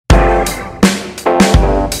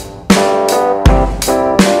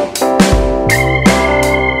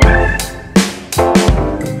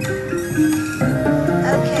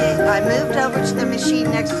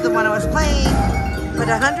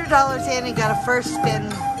in and got a first spin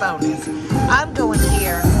bonus. I'm going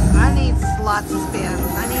here. I need lots of spins.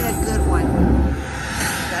 I need a good one.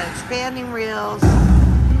 Got expanding reels.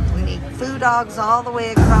 We need food dogs all the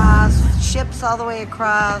way across, ships all the way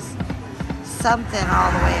across, something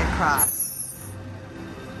all the way across.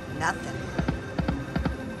 Nothing.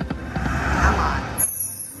 Come on.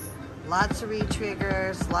 Lots of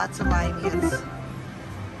re-triggers, lots of line hits.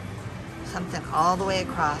 Something all the way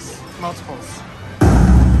across. Multiples.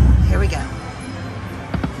 Here we go.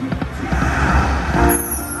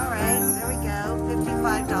 Alright, there we go.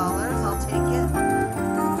 $55. I'll take it.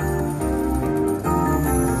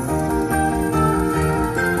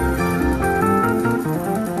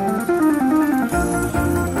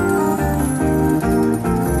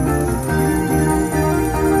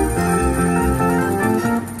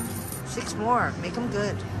 Make them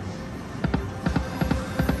good.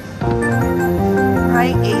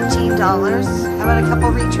 Alright, $18. How about a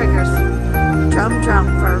couple re-triggers? Drum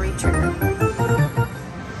for a re-trigger.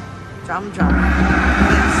 Drum.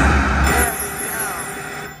 Yes.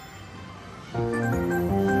 There we go.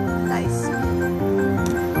 Nice.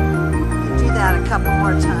 Do that a couple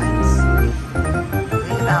more times.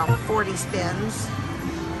 Need about 40 spins.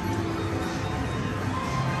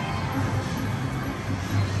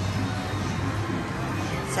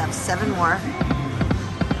 Have 7 more.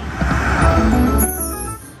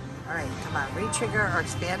 Alright, come on. Re-trigger or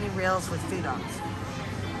expanding reels with food dogs.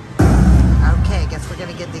 Okay, guess we're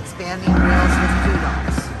going to get the expanding reels with food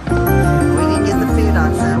dogs. We didn't get the food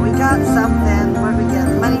dogs though. We got something. What did we get?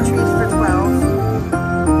 Money trees for 12.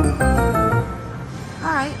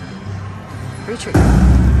 Alright. Re-trigger.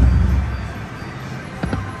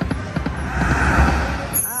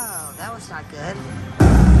 Oh, that was not good.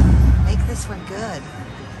 Make this one good.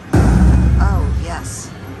 Oh, yes.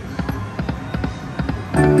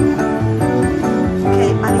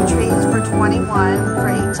 Okay, money trees for 21, for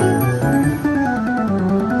 18.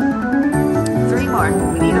 3 more.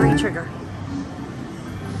 We need a re-trigger.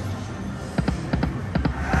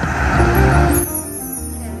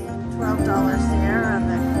 Okay, $12 there on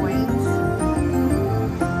the coins.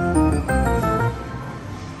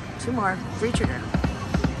 2 more. Re-trigger.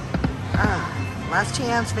 Last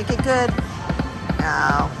chance. Make it good.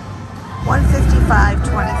 No.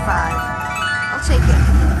 155.25. I'll take it.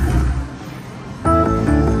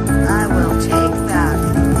 I will take that.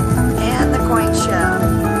 And the coin show.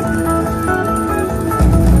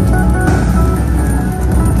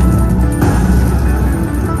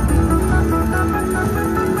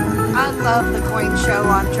 I love the coin show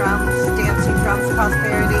on drums. Dancing Drums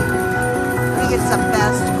Prosperity. I think it's the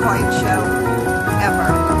best coin show ever.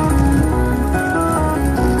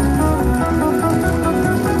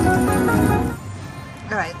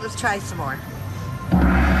 Alright, let's try some more.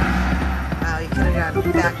 Oh, you could have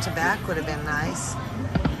gone back to back, would have been nice.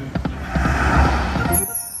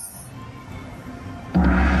 I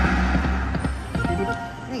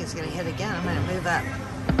think it's going to hit again. I'm going to move up.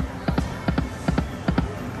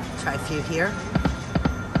 Try a few here.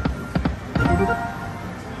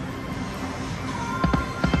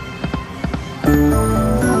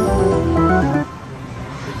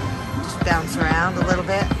 Just bounce around a little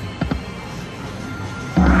bit.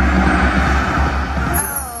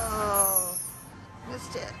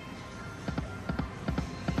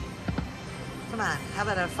 Come on, how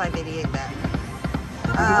about a 588 bet?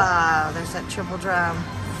 Ah, there's that triple drum.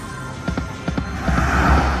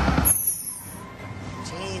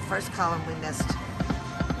 Gee, first column we missed.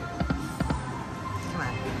 Come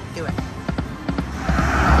on, do it.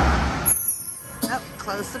 Oh,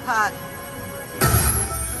 close the pot.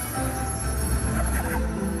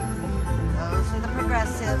 Those are the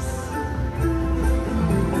progressives.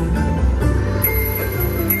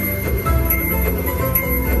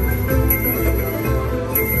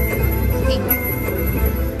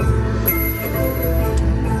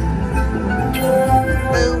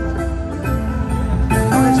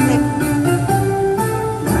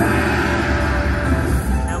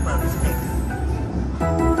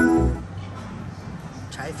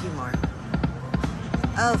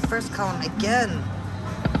 Oh, first column again.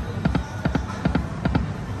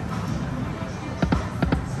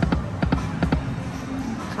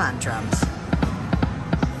 Come on, drums.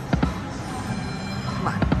 Come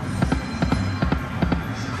on.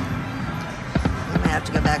 We might have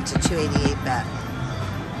to go back to 288 bet.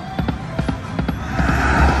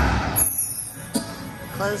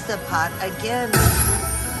 Close the pot again.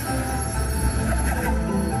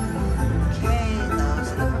 Okay,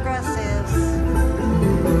 those are the progressives.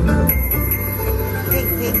 Pink,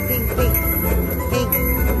 pink, pink, pink, pink.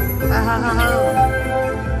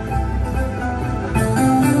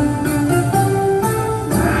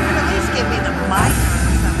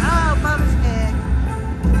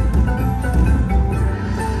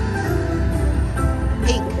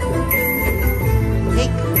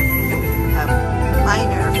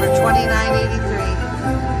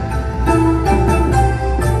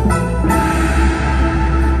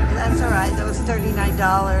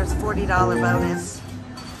 $40 bonus.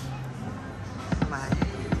 Come on.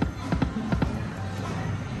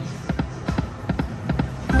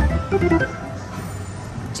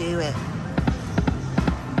 Do it.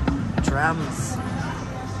 Drums.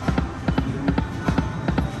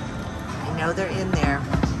 I know they're in there.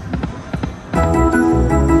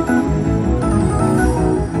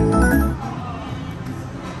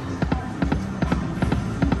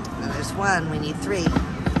 Well, there's one. We need 3.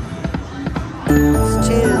 There's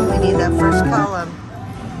 2. We need that first column.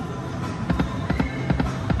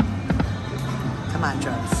 Come on,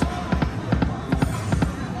 drums.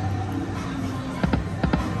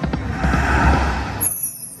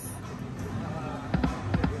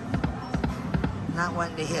 Not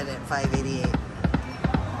wanting to hit it, 588.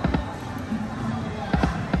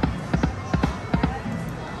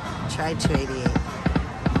 Try 288.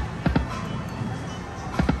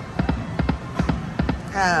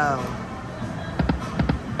 Oh.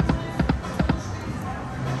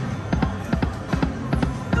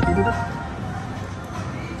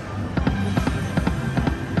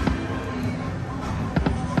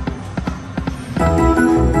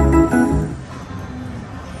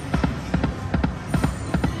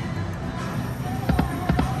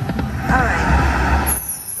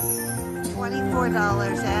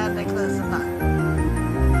 $24 and I close the pot.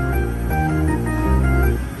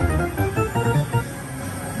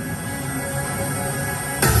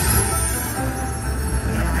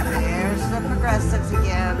 And there's the progressives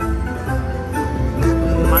again.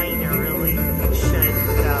 Minor really should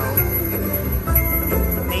go.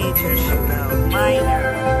 Major should go. Minor.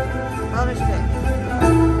 Bonus pick.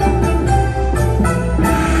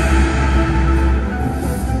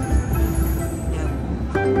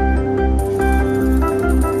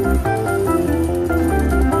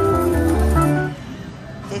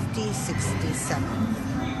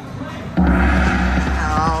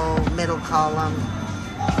 Oh, middle column.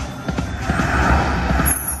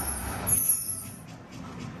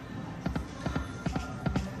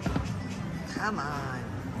 Come on.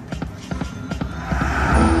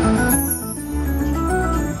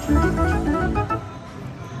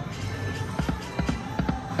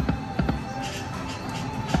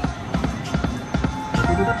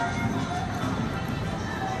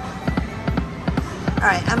 All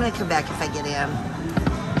right, I'm gonna come back if I get in.